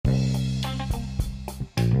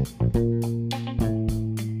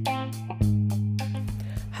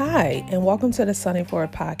Hi, and welcome to the Sunny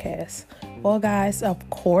Forward podcast. Well, guys, of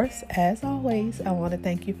course, as always, I want to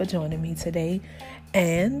thank you for joining me today.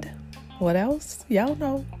 And what else? Y'all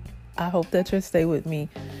know, I hope that your stay with me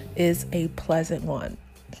is a pleasant one.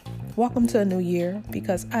 Welcome to a new year,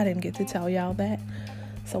 because I didn't get to tell y'all that.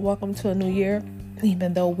 So welcome to a new year,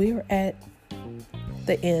 even though we're at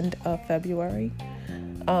the end of February.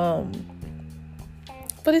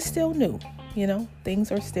 But it's still new,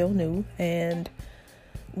 things are still new, and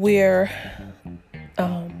we're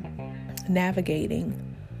navigating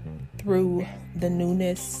through the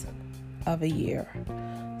newness of a year.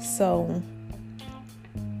 So,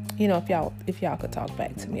 if y'all could talk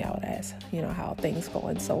back to me, I would ask, how things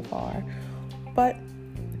going so far. But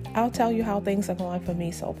I'll tell you how things are going for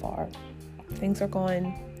me so far. Things are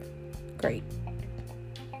going great.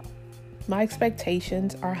 My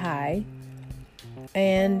expectations are high,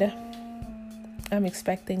 and I'm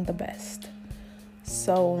expecting the best.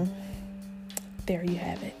 So there you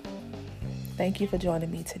have it. Thank you for joining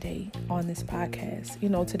me today on this podcast.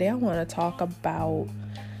 Today I want to talk about,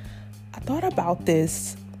 I thought about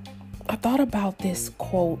this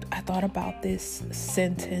quote, I thought about this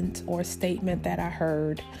sentence or statement that I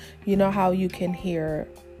heard. How you can hear,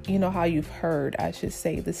 how you've heard, I should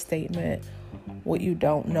say, the statement, what you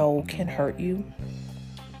don't know can hurt you.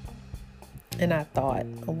 And I thought,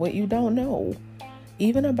 what you don't know,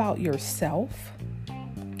 even about yourself,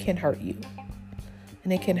 can hurt you,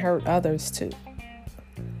 and it can hurt others too.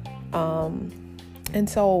 And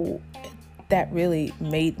so that really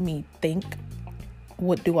made me think,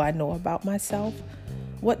 what do I know about myself?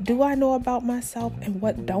 What do I know about myself, and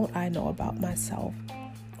what don't I know about myself?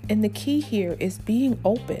 And the key here is being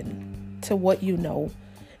open to what you know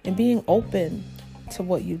and being open to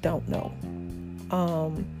what you don't know.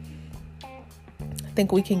 I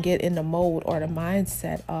think we can get in the mode or the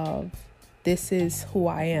mindset of, this is who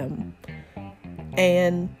I am.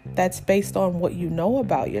 And that's based on what you know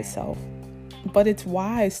about yourself. But it's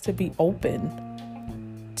wise to be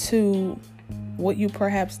open to what you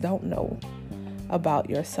perhaps don't know about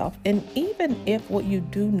yourself. And even if what you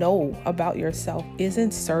do know about yourself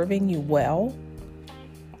isn't serving you well,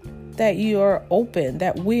 that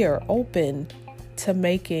we're open to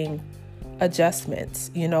making adjustments,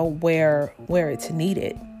 where it's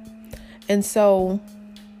needed. And so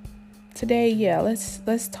today,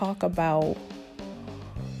 let's talk about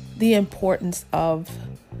the importance of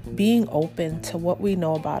being open to what we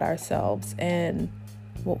know about ourselves and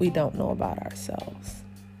what we don't know about ourselves.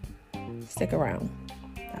 Stick around.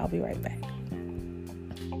 I'll be right back.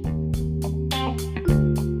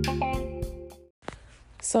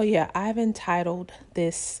 So I've entitled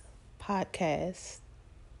this podcast,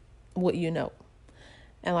 What You Know.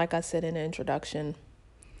 And like I said in the introduction,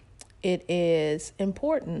 it is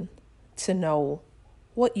important to know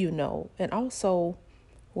what you know and also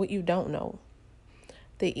what you don't know.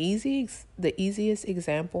 The easiest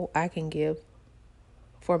example I can give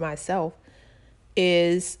for myself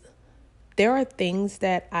is, there are things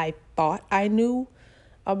that I thought I knew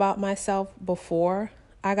about myself before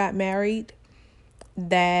I got married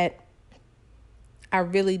that I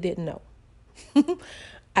really didn't know.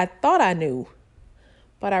 I thought I knew,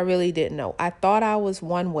 but I really didn't know. I thought I was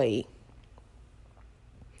one way,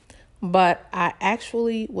 but I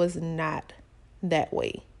actually was not that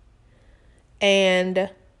way. And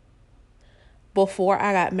before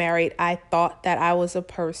I got married, I thought that I was a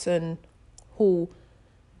person who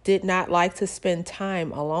did not like to spend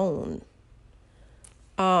time alone.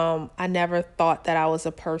 I never thought that I was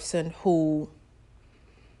a person who,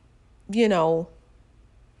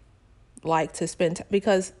 liked to spend time.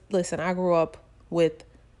 Because, listen, I grew up with,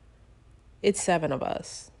 it's 7 of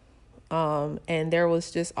us. And there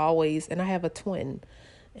was just always, and I have a twin,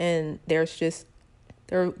 and there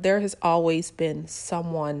has always been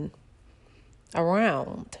someone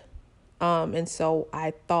around. And so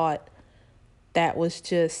I thought that was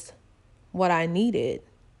just what I needed.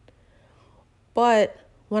 But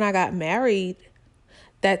when I got married,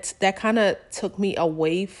 that kind of took me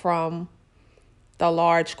away from the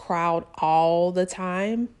large crowd all the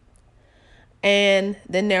time. And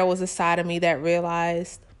then there was a side of me that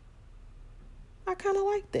realized, I kind of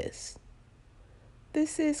like this.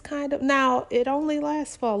 This is kind of, now it only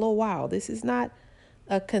lasts for a little while. This is not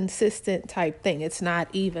a consistent type thing. It's not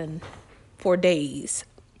even for days,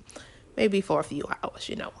 maybe for a few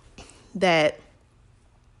hours, that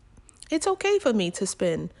it's okay for me to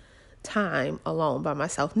spend time alone by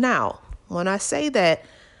myself. Now, when I say that,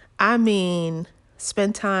 I mean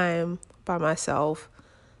spend time by myself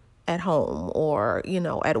at home or,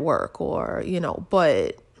 at work or,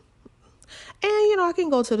 but And, I can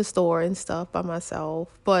go to the store and stuff by myself,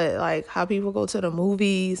 but like how people go to the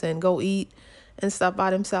movies and go eat and stuff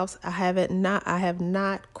by themselves, I have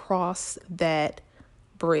not crossed that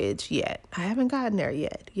bridge yet. I haven't gotten there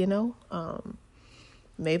yet.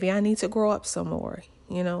 Maybe I need to grow up some more.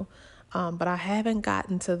 But I haven't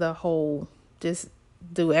gotten to the whole just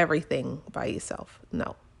do everything by yourself.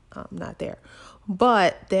 No, not there.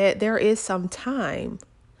 But there is some time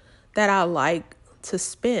that I like to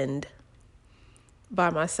spend by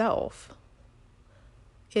myself.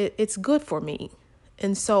 It's good for me.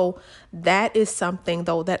 And so that is something,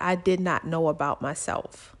 though, that I did not know about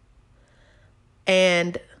myself.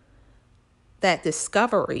 And that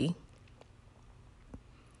discovery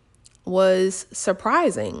was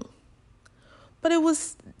surprising, but it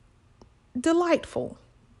was delightful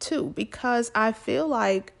too, because I feel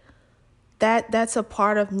like that's a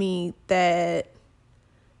part of me that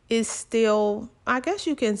is still, I guess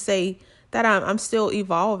you can say that I'm still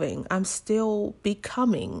evolving. I'm still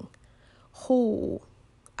becoming who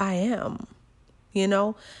I am,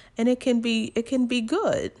 and it can be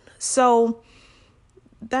good. So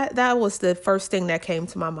that was the first thing that came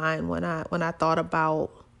to my mind when I thought about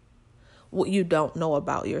what you don't know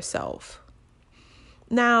about yourself.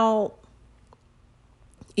 Now,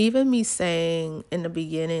 even me saying in the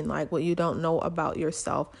beginning, like, what you don't know about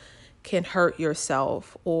yourself can hurt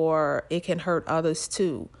yourself, or it can hurt others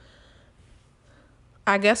too.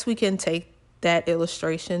 I guess we can take that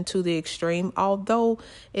illustration to the extreme, although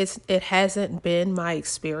it hasn't been my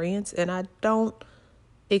experience, and I don't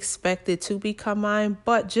expect it to become mine.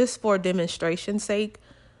 But just for demonstration's sake,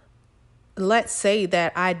 let's say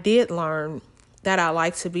that I did learn that I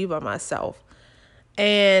like to be by myself.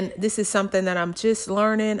 And this is something that I'm just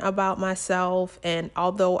learning about myself. And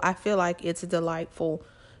although I feel like it's delightful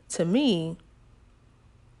to me,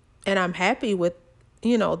 and I'm happy with,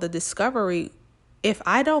 the discovery, if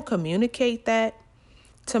I don't communicate that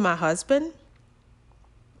to my husband,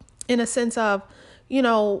 in a sense of,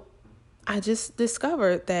 I just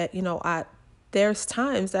discovered that, there's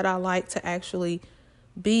times that I like to actually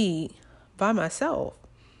be by myself.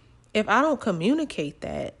 If I don't communicate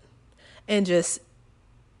that and just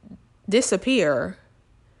disappear,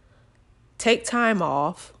 take time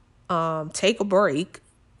off, take a break,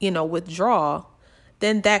 withdraw,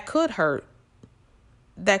 then that could hurt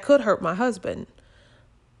my husband.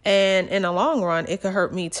 And in the long run, it could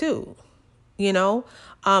hurt me too, so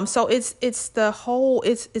it's the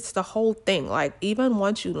whole thing. Like, even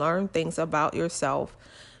once you learn things about yourself,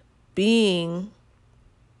 being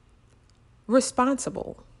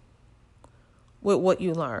responsible with what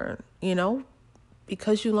you learn,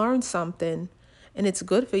 because you learn something and it's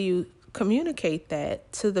good for you, communicate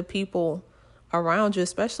that to the people around you,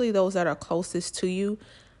 especially those that are closest to you,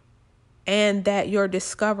 and that your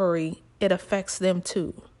discovery, it affects them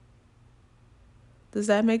too. Does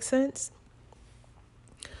that make sense?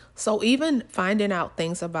 So even finding out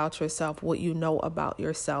things about yourself, what you know about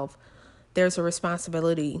yourself, there's a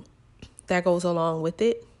responsibility that goes along with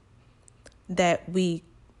it, that we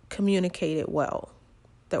communicate it well,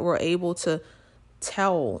 that we're able to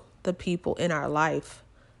tell the people in our life,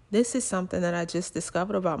 this is something that I just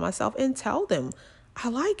discovered about myself, and tell them, I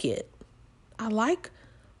like it. I like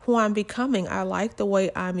who I'm becoming. I like the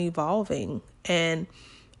way I'm evolving. And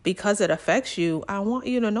because it affects you, I want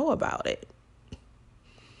you to know about it.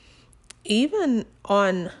 Even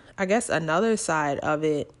on, I guess, another side of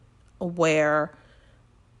it, where,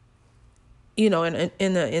 in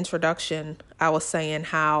the introduction, I was saying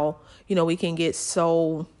how, we can get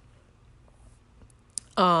so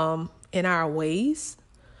in our ways,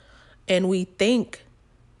 and we think,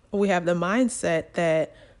 we have the mindset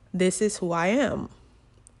that this is who I am.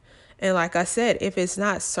 And like I said, if it's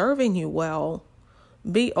not serving you well,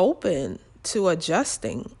 be open to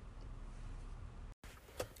adjusting.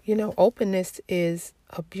 Openness is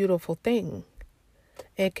a beautiful thing.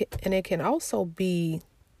 And it can also be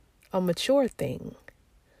a mature thing.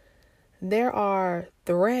 There are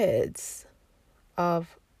threads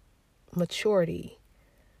of maturity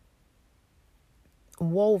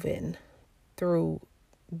woven through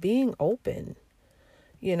being open.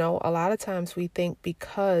 A lot of times we think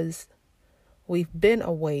because we've been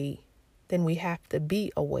away, then we have to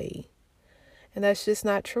be away. And that's just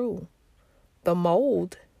not true. The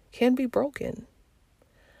mold can be broken,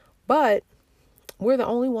 but we're the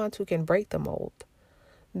only ones who can break the mold.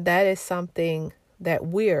 That is something that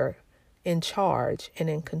we're in charge and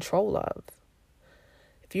in control of.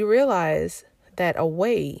 If you realize that a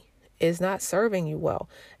way is not serving you well,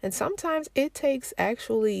 and sometimes it takes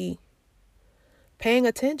actually paying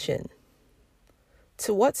attention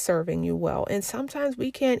to what's serving you well. And sometimes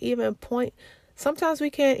we can't even pinpoint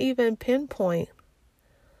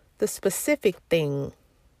the specific thing.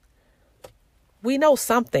 We know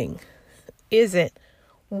something isn't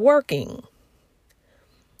working.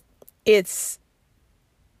 It's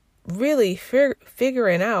really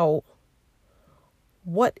figuring out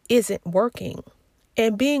what isn't working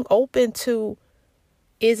and being open to,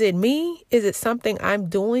 is it me? Is it something I'm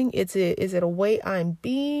doing? Is it a way I'm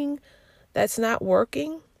being that's not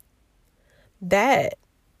working? That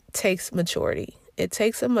takes maturity. It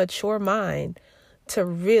takes a mature mind to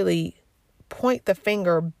really point the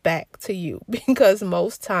finger back to you, because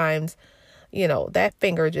most times, that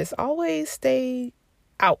finger just always stay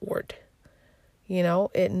outward.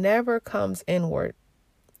 It never comes inward.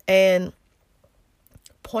 And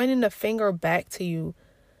pointing the finger back to you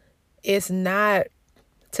is not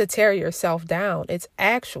to tear yourself down. It's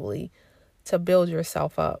actually to build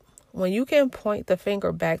yourself up. When you can point the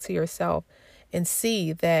finger back to yourself and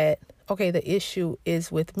see that, okay, the issue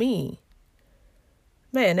is with me,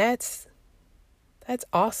 man, that's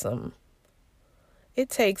awesome. It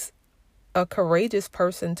takes a courageous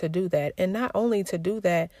person to do that. And not only to do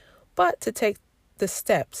that, but to take the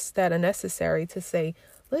steps that are necessary to say,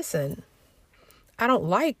 listen, I don't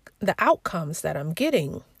like the outcomes that I'm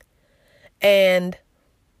getting. And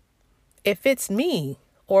if it's me,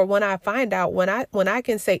 or when I find out, when I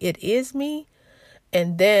can say it is me,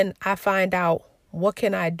 and then I find out what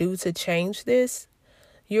can I do to change this,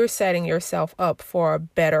 you're setting yourself up for a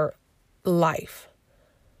better life.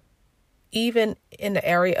 Even in the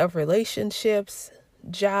area of relationships,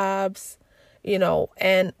 jobs,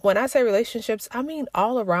 and when I say relationships, I mean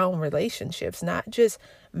all around relationships, not just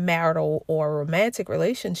marital or romantic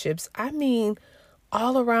relationships. I mean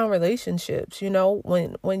all around relationships.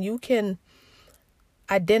 When you can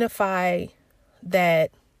identify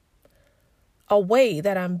that a way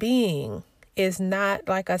that I'm being is not,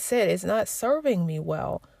 like I said, it's not serving me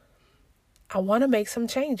well, I want to make some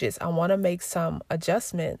changes. I want to make some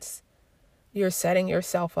adjustments. You're setting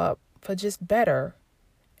yourself up for just better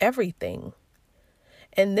everything.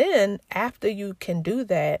 And then after you can do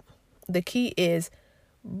that, the key is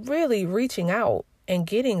really reaching out and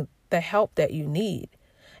getting the help that you need.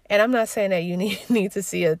 And I'm not saying that you need to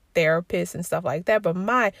see a therapist and stuff like that, but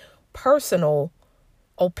my personal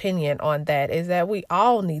opinion on that is that we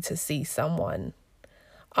all need to see someone.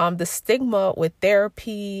 The stigma with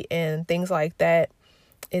therapy and things like that,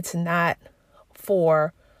 it's not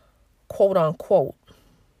for quote unquote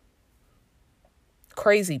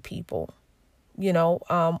crazy people.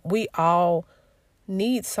 We all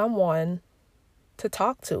need someone to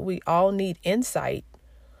talk to. We all need insight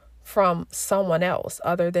from someone else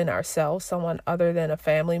other than ourselves, someone other than a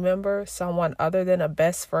family member, someone other than a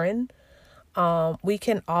best friend. We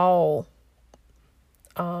can all,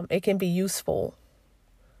 it can be useful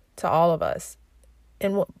to all of us.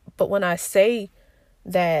 But when I say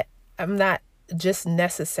that, I'm not just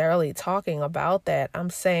necessarily talking about that. I'm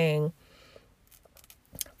saying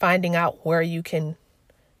finding out where you can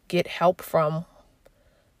get help from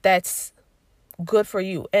that's good for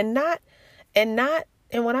you. And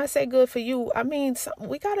when I say good for you, I mean,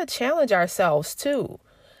 we got to challenge ourselves too.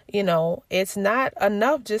 It's not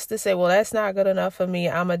enough just to say, well, that's not good enough for me.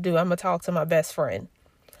 I'm going to talk to my best friend.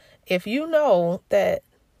 If you know that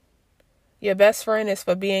your best friend is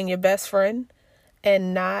for being your best friend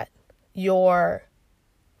and not your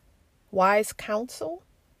wise counsel,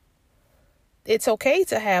 it's okay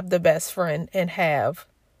to have the best friend and have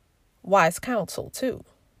wise counsel too.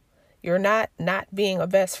 You're not being a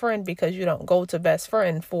best friend because you don't go to best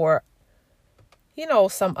friend for,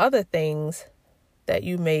 some other things that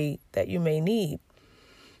you may need.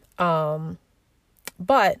 But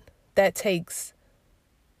that takes,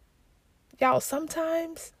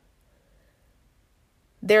 sometimes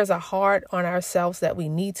there's a hard on ourselves that we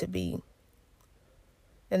need to be.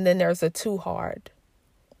 And then there's a too hard.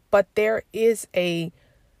 But there is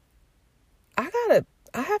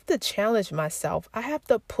I have to challenge myself. I have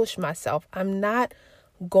to push myself. I'm not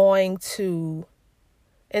going to,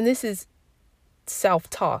 and this is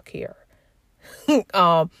self-talk here.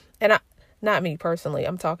 Not me personally.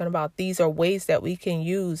 I'm talking about these are ways that we can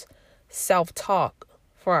use self-talk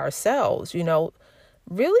for ourselves,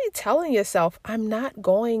 really telling yourself, I'm not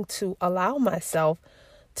going to allow myself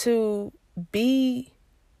to be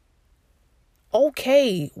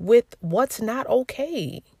okay with what's not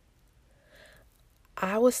okay.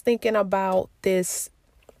 I was thinking about this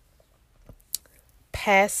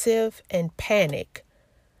passive and panic.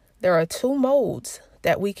 There are two modes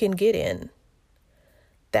that we can get in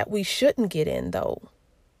that we shouldn't get in though.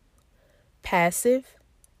 Passive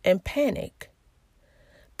and panic.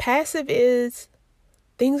 Passive is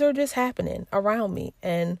things are just happening around me,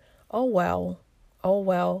 and oh well,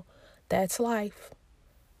 that's life.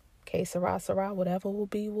 Que sera, whatever will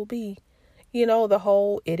be, will be. The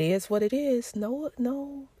whole, it is what it is.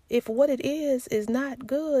 No. If what it is not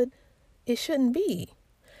good, it shouldn't be.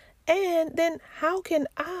 And then how can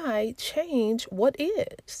I change what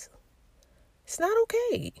is? It's not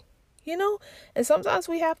okay. And sometimes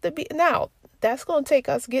we have to be, now that's going to take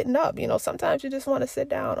us getting up. Sometimes you just want to sit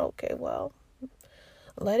down. Okay, well,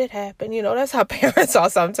 let it happen. That's how parents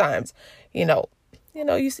are sometimes. You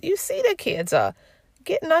see the kids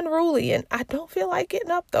getting unruly, and I don't feel like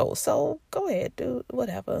getting up though. So go ahead, do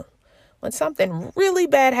whatever. When something really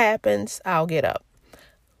bad happens, I'll get up.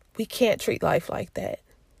 We can't treat life like that.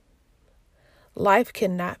 Life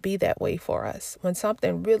cannot be that way for us. When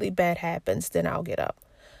something really bad happens, then I'll get up.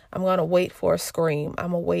 I'm going to wait for a scream.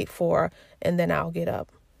 I'm going to wait and then I'll get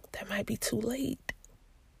up. That might be too late.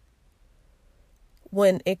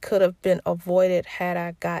 When it could have been avoided had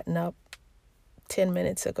I gotten up 10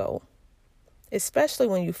 minutes ago. Especially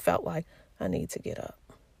when you felt like, I need to get up.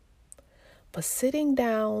 But sitting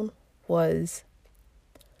down was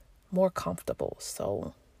more comfortable.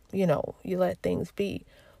 So, you let things be.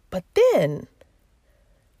 But then,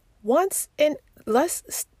 let's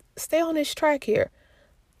stay on this track here.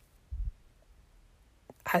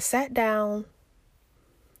 I sat down.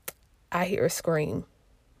 I hear a scream.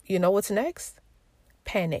 You know what's next?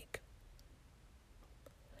 Panic.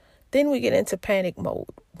 Then we get into panic mode.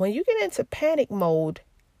 When you get into panic mode,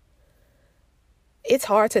 it's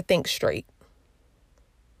hard to think straight.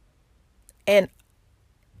 And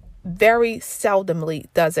very seldomly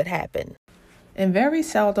does it happen. And very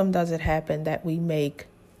seldom does it happen that we make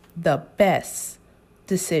the best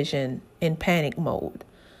decision in panic mode.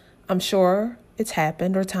 I'm sure it's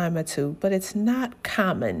happened or time or two, but it's not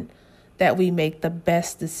common that we make the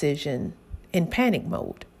best decision in panic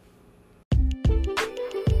mode.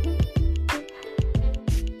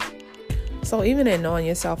 So even in knowing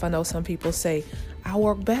yourself, I know some people say, I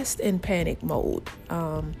work best in panic mode.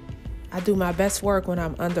 I do my best work when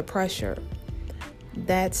I'm under pressure.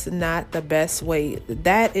 That's not the best way.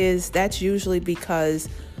 That's usually because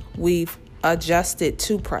we've adjusted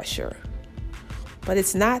to pressure. But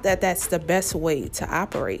it's not that that's the best way to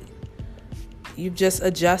operate. You've just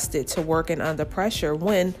adjusted to working under pressure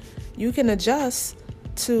when you can adjust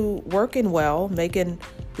to working well, making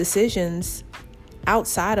decisions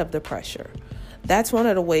outside of the pressure. That's one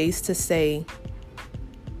of the ways to say,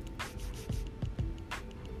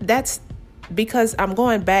 that's because I'm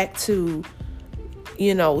going back to,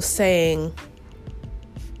 saying,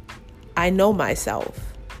 I know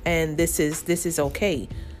myself and this is okay.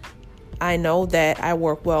 I know that I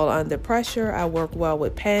work well under pressure. I work well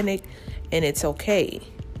with panic, and it's okay.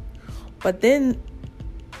 But then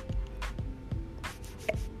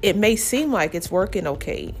it may seem like it's working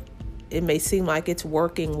okay. It may seem like it's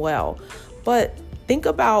working well. But think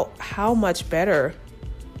about how much better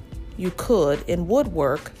you could and would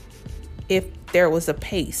work if there was a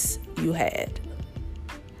pace you had.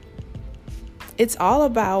 It's all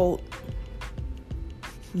about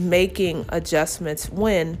making adjustments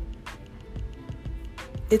when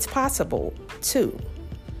it's possible to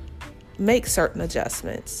make certain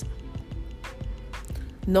adjustments.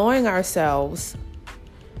 Knowing ourselves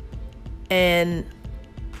and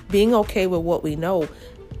being okay with what we know,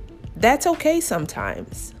 that's okay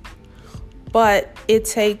sometimes. But it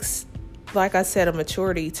takes, like I said, a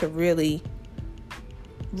maturity to really,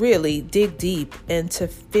 really dig deep and to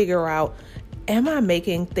figure out, am I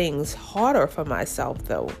making things harder for myself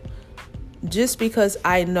though? Just because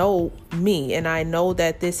I know me and I know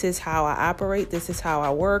that this is how I operate, this is how I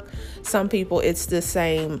work. Some people, it's the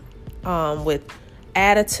same with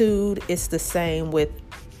attitude. It's the same with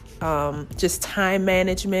just time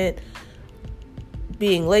management,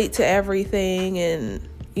 being late to everything, and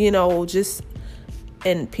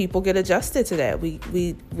and people get adjusted to that.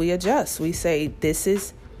 We adjust. We say this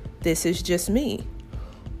is just me.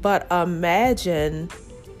 But imagine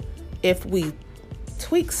if we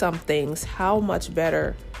tweak some things, how much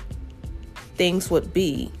better things would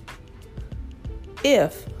be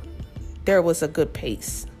if there was a good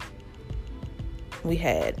pace we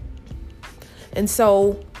had. And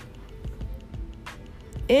so,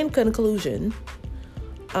 in conclusion,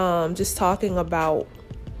 just talking about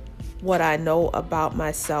what I know about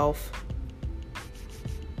myself.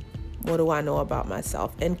 What do I know about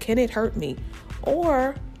myself? And can it hurt me?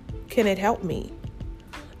 Or can it help me?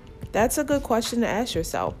 That's a good question to ask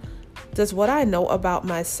yourself. Does what I know about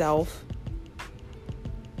myself,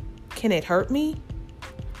 can it hurt me?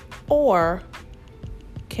 Or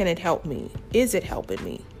can it help me? Is it helping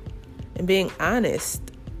me? and being honest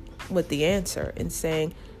with the answer and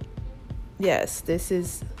saying, yes,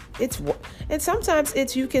 and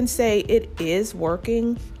sometimes you can say it is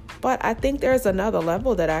working, but I think there's another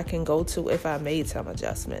level that I can go to if I made some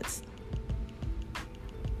adjustments.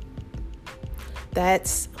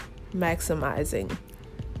 That's maximizing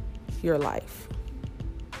your life.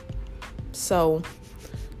 So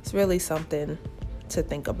it's really something to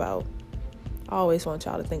think about. I always want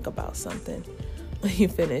y'all to think about something when you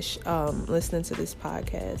finish listening to this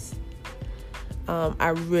podcast. I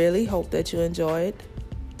really hope that you enjoyed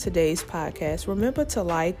today's podcast. Remember to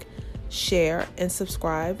like, share, and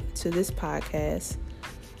subscribe to this podcast.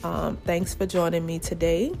 Thanks for joining me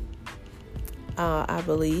today.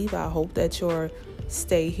 I hope that your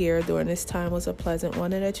stay here during this time was a pleasant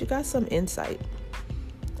one and that you got some insight.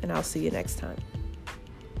 And I'll see you next time.